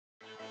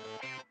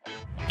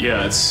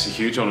Yeah, it's a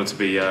huge honour to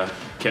be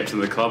captain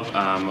of the club.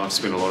 I've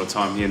spent a lot of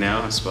time here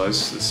now, I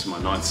suppose. This is my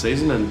 9th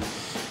season, and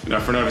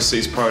for an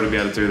overseas pro to be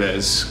able to do that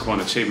is quite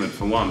an achievement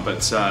for one. But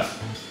to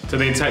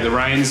then take the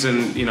reins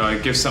and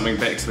give something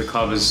back to the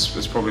club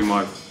is probably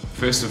my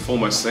first and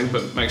foremost thing.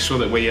 But make sure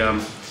that we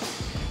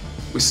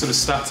sort of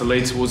start to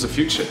lead towards the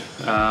future.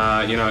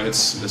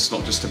 It's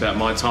not just about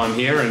my time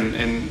here,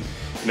 and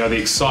the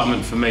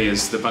excitement for me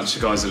is the bunch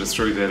of guys that are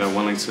through that are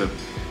willing to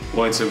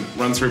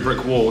run through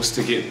brick walls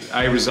to get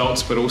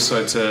results, but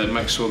also to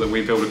make sure that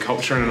we build a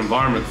culture and an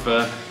environment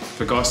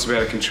for guys to be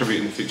able to contribute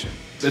in the future.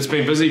 It's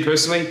been busy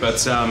personally,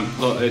 but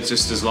look, it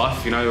just is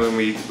life, when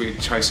we're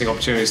chasing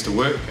opportunities to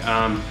work.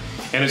 And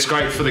it's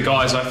great for the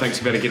guys, I think,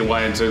 to be able to get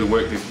away and do the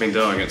work they've been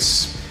doing.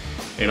 It's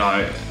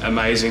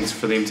amazing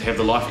for them to have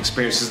the life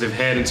experiences they've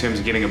had in terms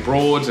of getting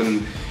abroad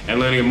and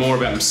learning more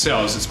about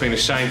themselves. It's been a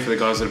shame for the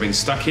guys that have been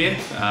stuck here.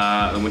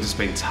 The winter's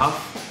been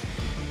tough.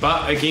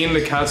 But again,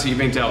 the cards that you've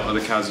been dealt are the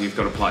cards that you've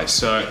got to play.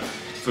 So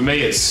for me,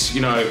 it's,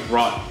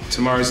 right,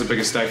 tomorrow's the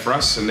biggest day for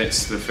us, and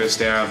that's the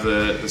first hour of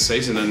the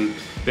season, and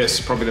that's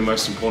probably the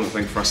most important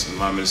thing for us at the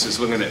moment, is just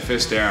looking at that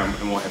first hour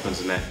and what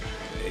happens in that.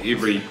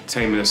 Every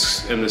team in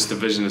this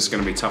division is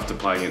going to be tough to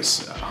play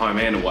against, home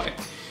and away.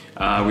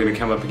 We're going to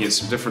come up against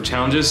some different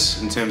challenges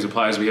in terms of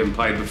players we haven't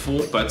played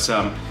before, but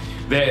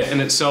that in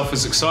itself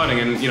is exciting,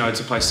 and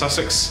to play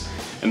Sussex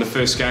in the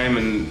first game,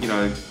 and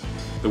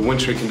the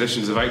wintry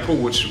conditions of April,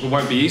 which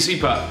won't be easy,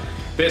 but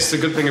that's the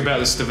good thing about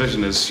this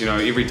division is,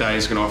 every day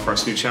is going to offer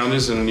us new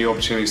challenges and new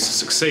opportunities to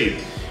succeed.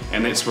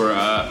 And that's where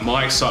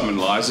my excitement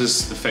lies,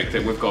 is the fact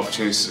that we've got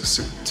opportunities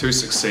to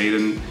succeed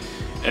in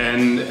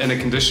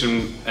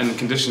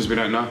conditions we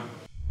don't know.